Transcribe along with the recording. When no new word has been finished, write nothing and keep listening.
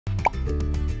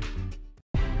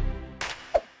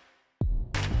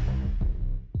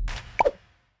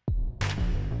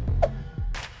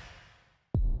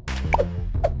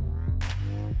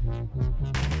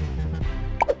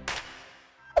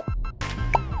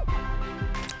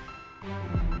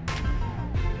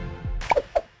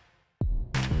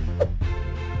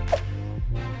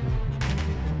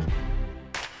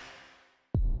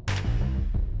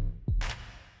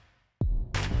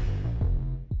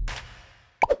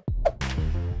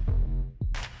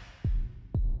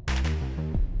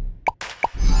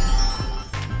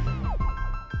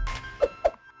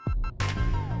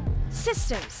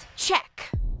systems,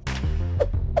 check.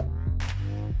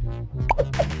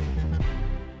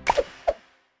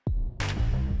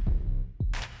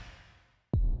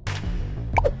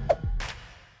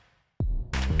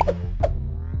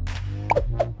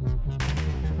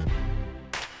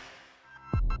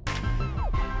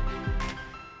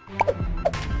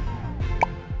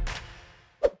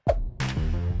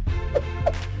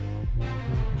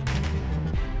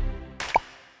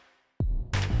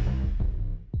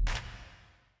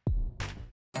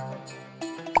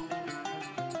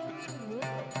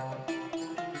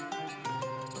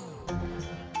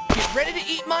 Get ready to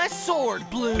eat my sword,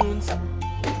 Bloons.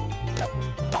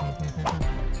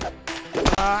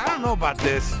 I don't know about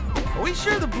this. Are we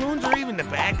sure the Bloons are even the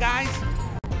bad guys?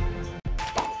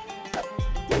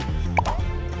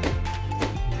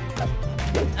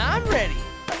 I'm ready.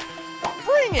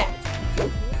 Bring it.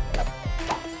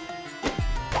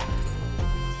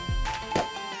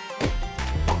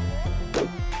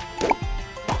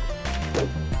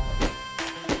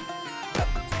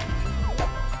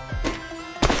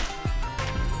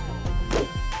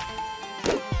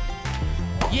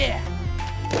 Yeah.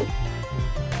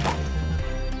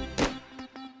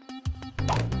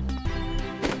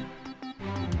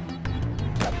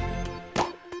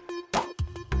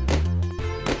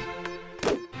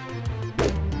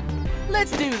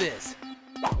 Let's do this.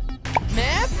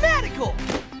 Mathematical.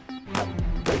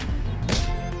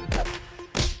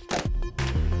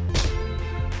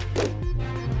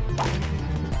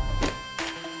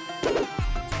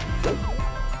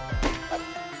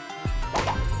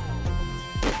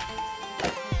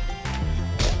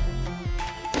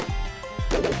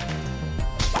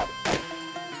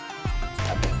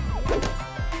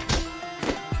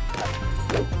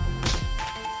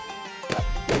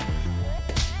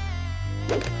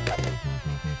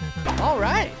 All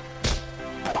right.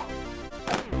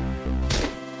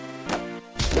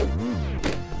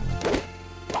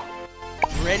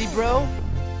 Ready, bro?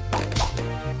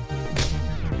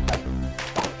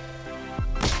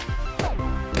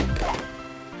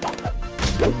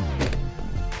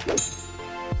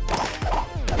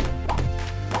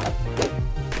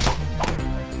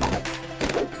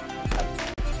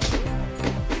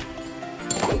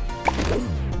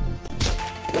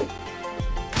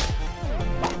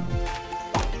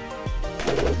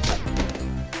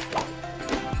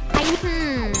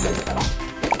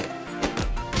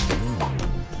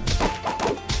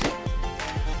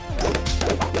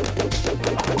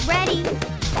 Ready.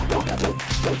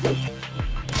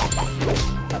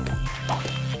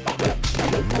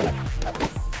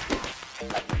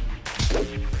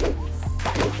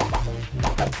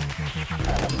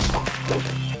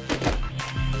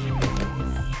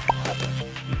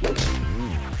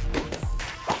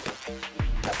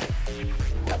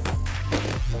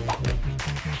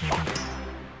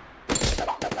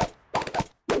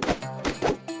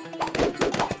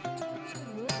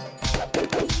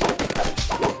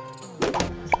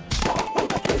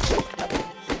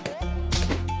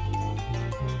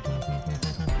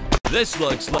 This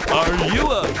looks like... Are you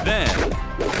a fan?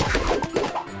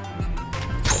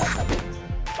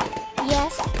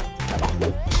 Yes.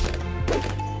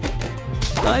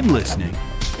 I'm listening.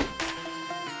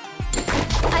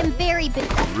 I'm very big.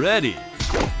 Ready.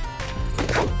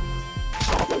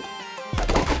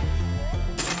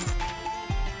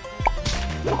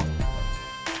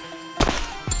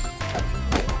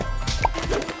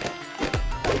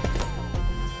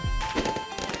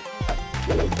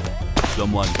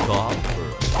 Someone call for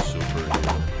a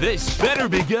superhero. This better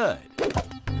be good.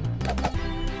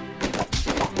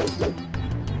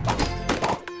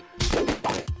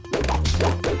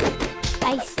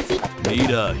 I see. Need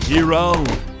a hero?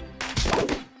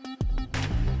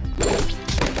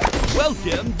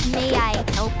 Welcome. May I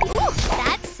help you? Ooh,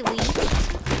 that's sweet.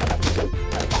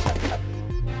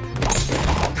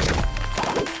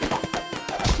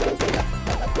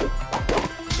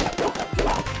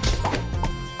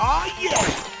 Oh, yeah!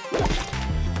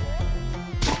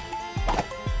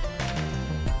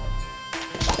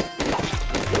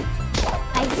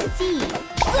 I see.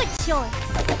 Good choice.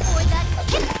 For that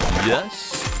kick. Yes.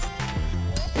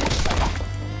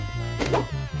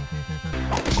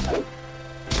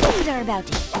 Things are about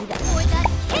to heat up. For the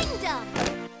kingdom.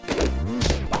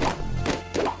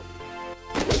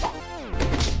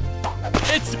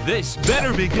 It's this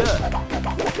better be good.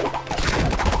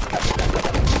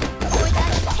 For the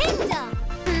kingdom.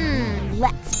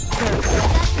 Let's go. For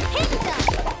the kingdom.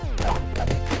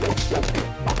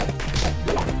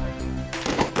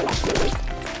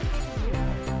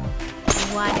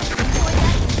 Want to see for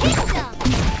the kingdom.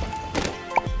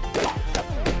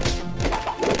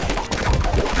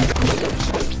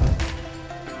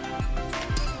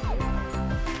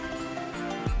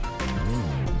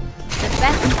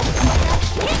 best.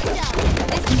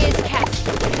 This is Cassie.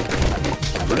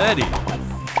 Ready.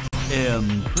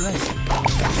 Impressive.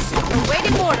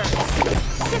 Awaiting orders.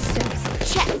 Systems,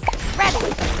 check. Ready.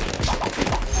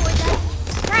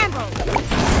 Scramble.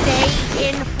 Stay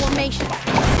in formation.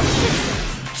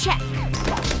 Systems, check.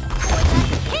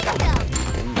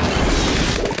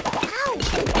 Ow.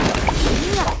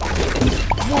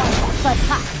 Warm but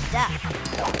hot stuff.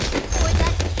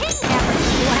 Never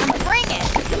before. Bring it.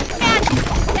 Magic.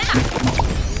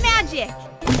 Magic.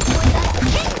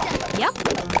 Yep.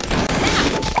 Now.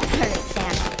 Alright,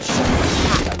 Sam. Show me what you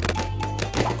got.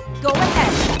 Go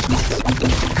ahead.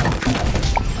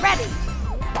 Ready.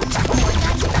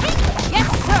 Yes,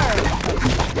 sir.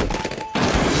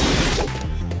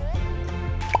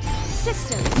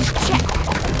 Systems check.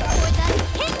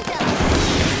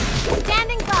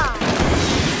 Standing by.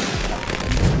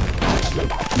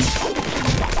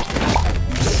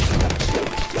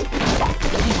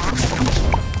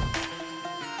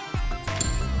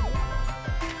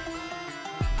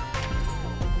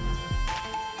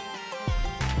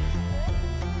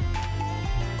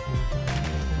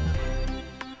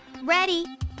 Ready.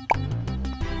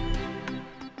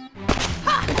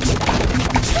 Ha!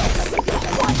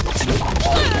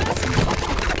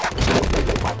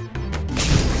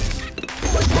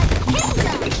 This one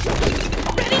blast!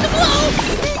 Ready to blow!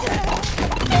 Bigger!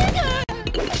 Bigger!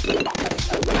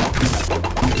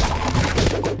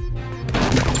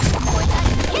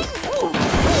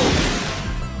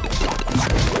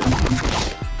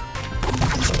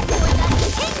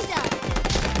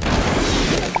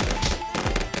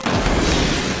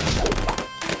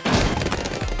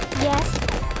 Yes.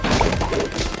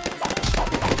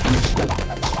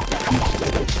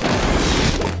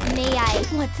 May I?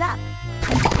 What's up?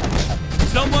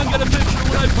 Someone get a picture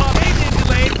when I pop in,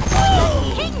 Lane.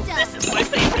 Kingdom. This is my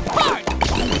favorite part!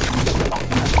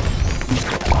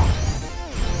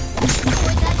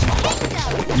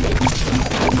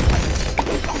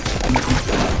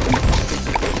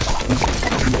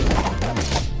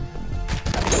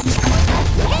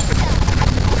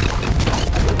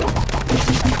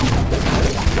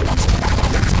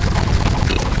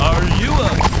 Are you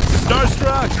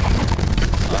starstruck?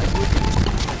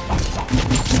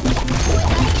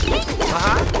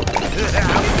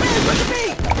 Look at me!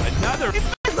 Another!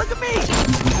 Look at me!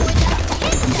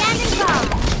 Standing by.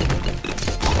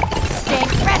 Stay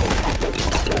ready.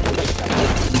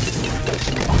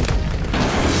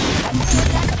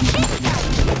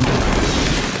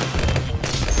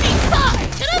 Hey, sorry!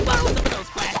 Can I borrow some of those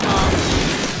flash bombs?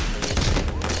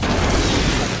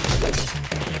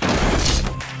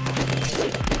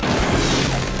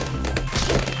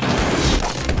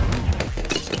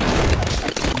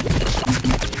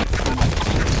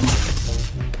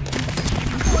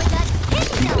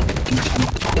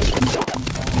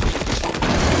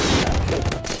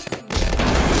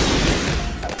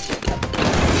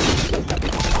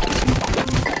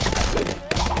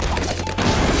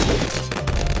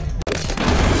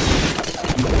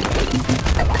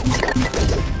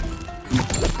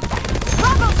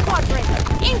 Bravo Squadron,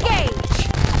 engage.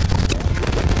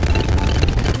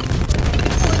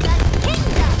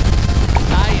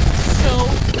 I am so...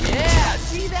 Yeah,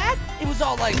 see that? It was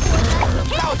all like...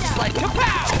 Now it's just like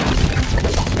kapow!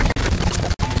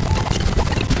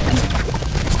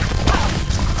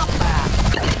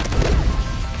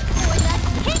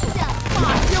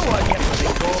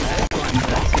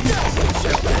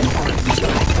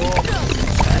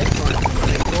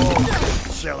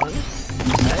 Chillin'.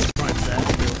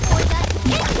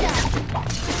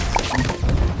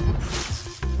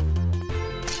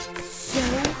 So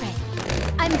ready.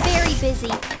 I'm very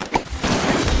busy.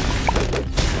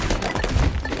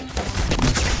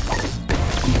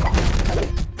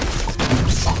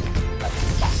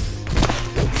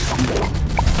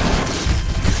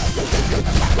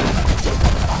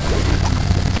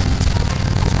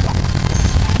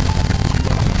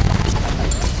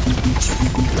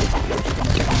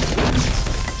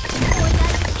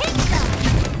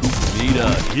 Need a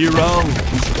hero?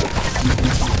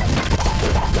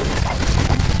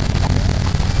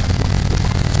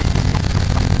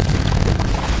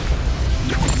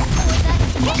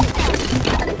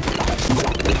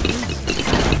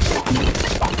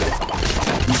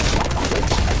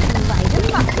 Light 'em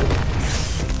up.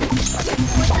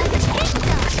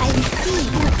 I see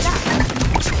what's up.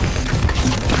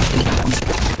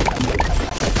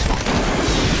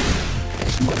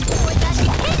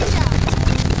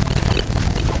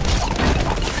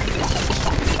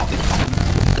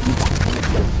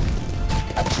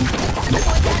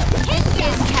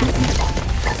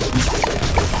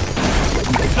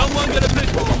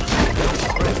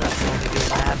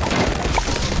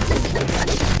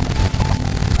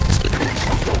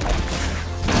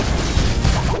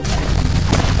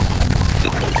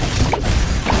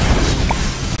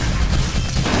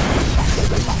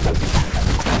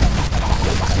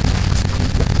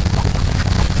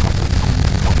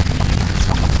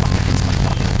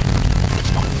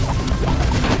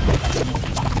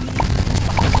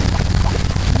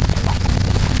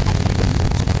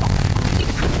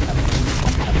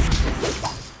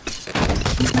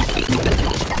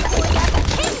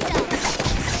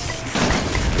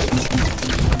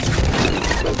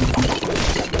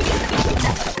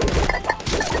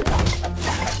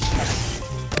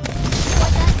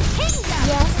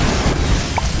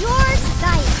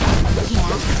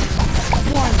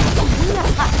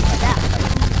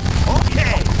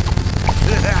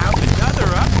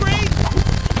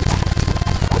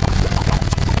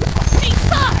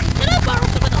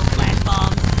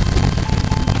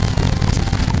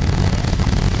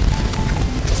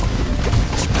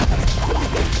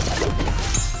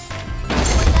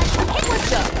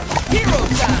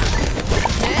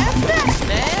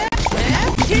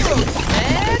 arrows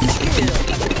and skill.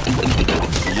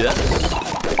 Yes.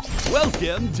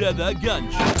 Welcome to the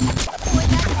gun shop.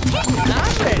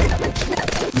 I'm ready.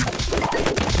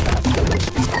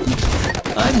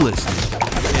 I'm listening.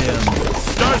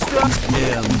 Starstruck.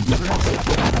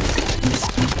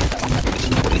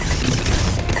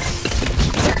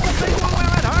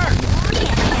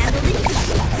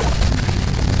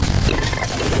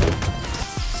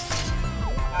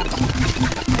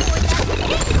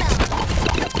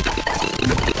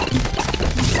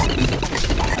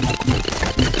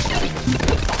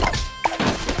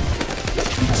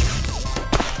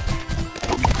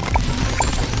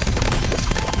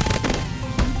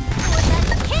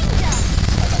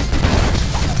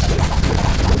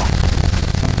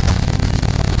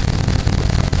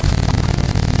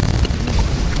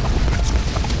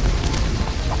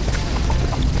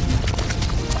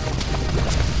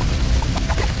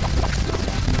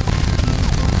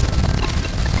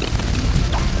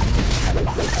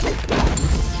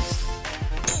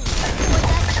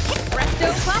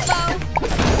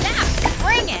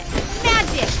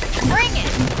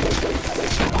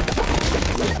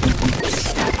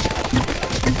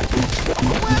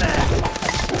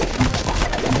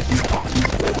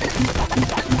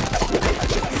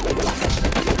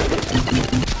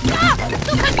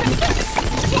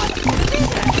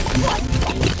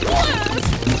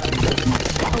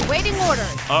 Awaiting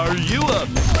orders. Are you up?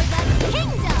 For the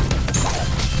kingdom.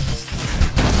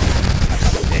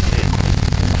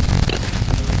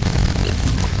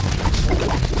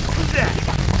 Who's that?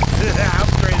 I'm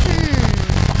crazy.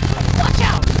 Watch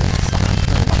out.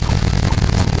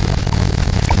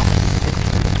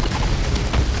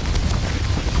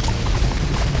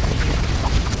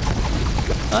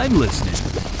 I'm listening.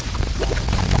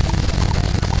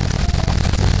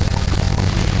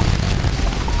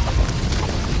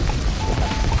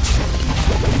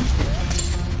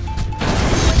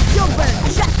 You'll burn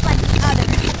just like the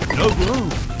others. No room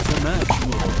to match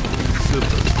more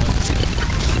super.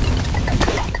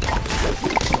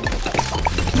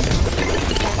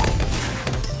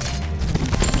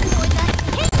 For the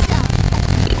kingdom.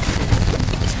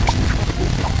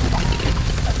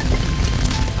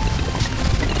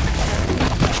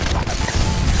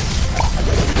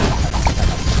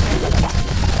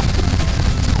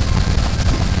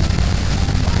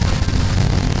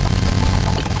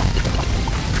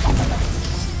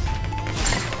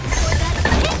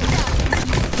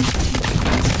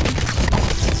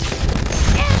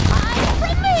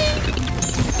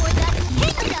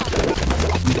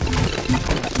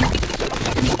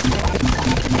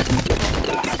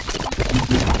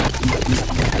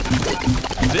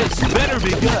 This better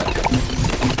be good.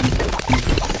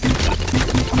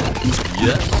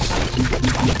 Yes.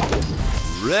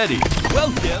 Ready.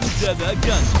 Welcome to the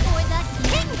gun. For the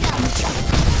kingdom.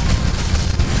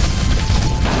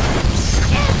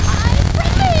 Am I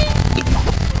ready?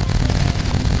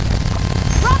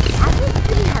 Rock is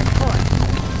pretty hardcore.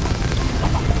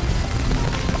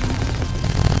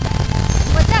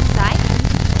 What's up, Sai?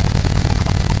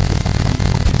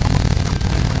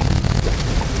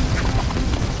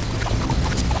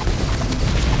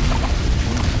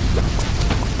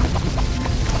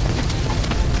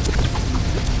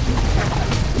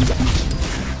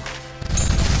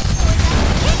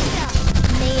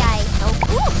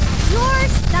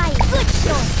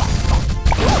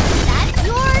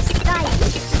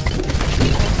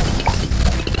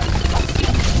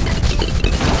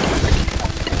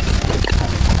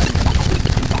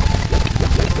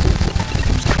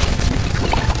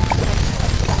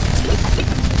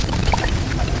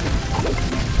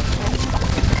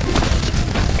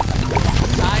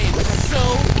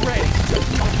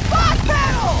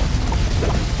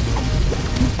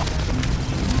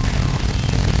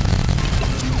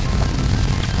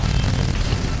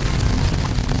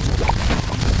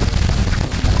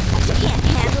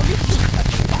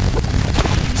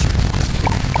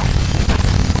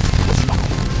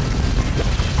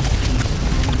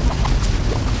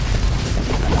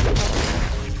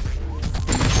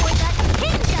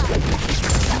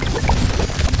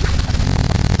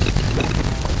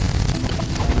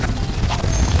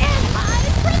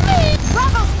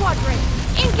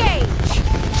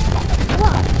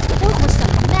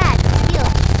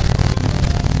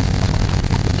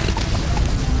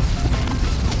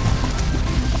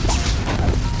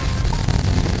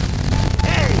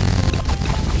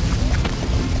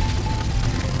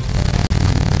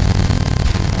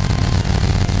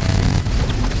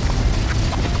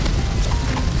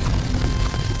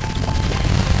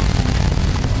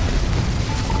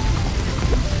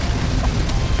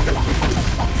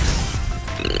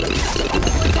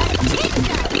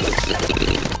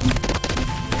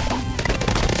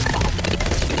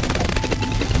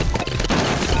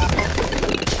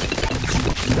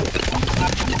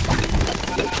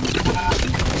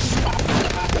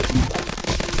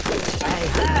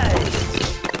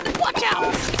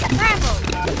 Bravo!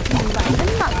 Light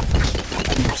them up.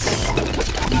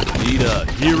 Need a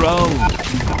hero?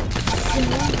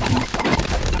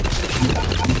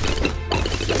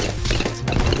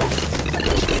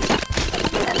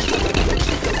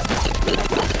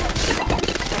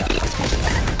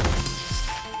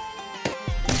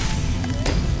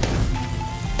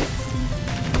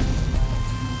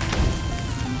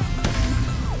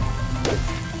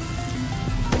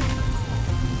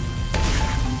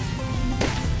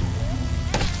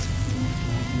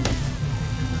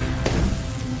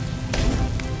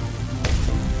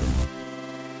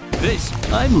 This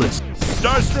timeless.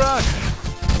 Starstruck!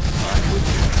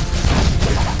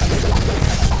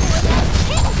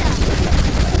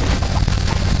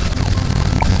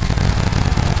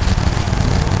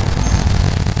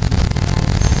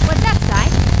 What's up,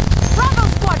 side? Bravo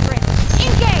Squadron,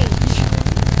 engage!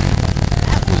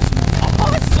 That was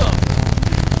awesome!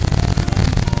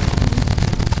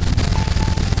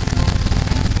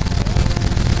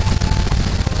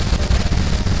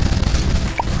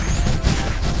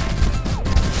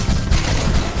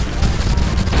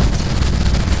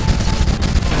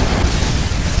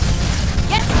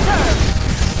 Yes, sir!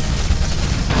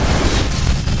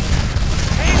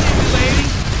 Hey, lady.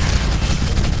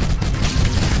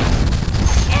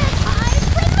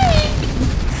 Anti-friendly!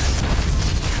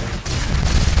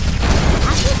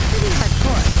 That was pretty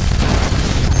hardcore.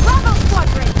 Bravo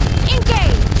Squadron,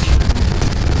 engage!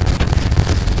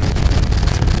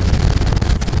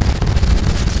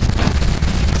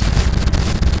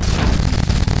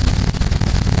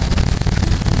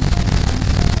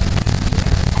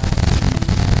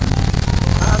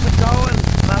 How's it going,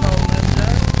 fellow ninja?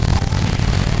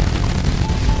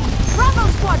 Bravo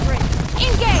Squadron,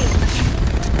 engage!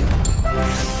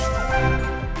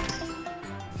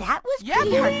 That was Yeah,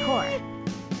 pretty boy. hardcore.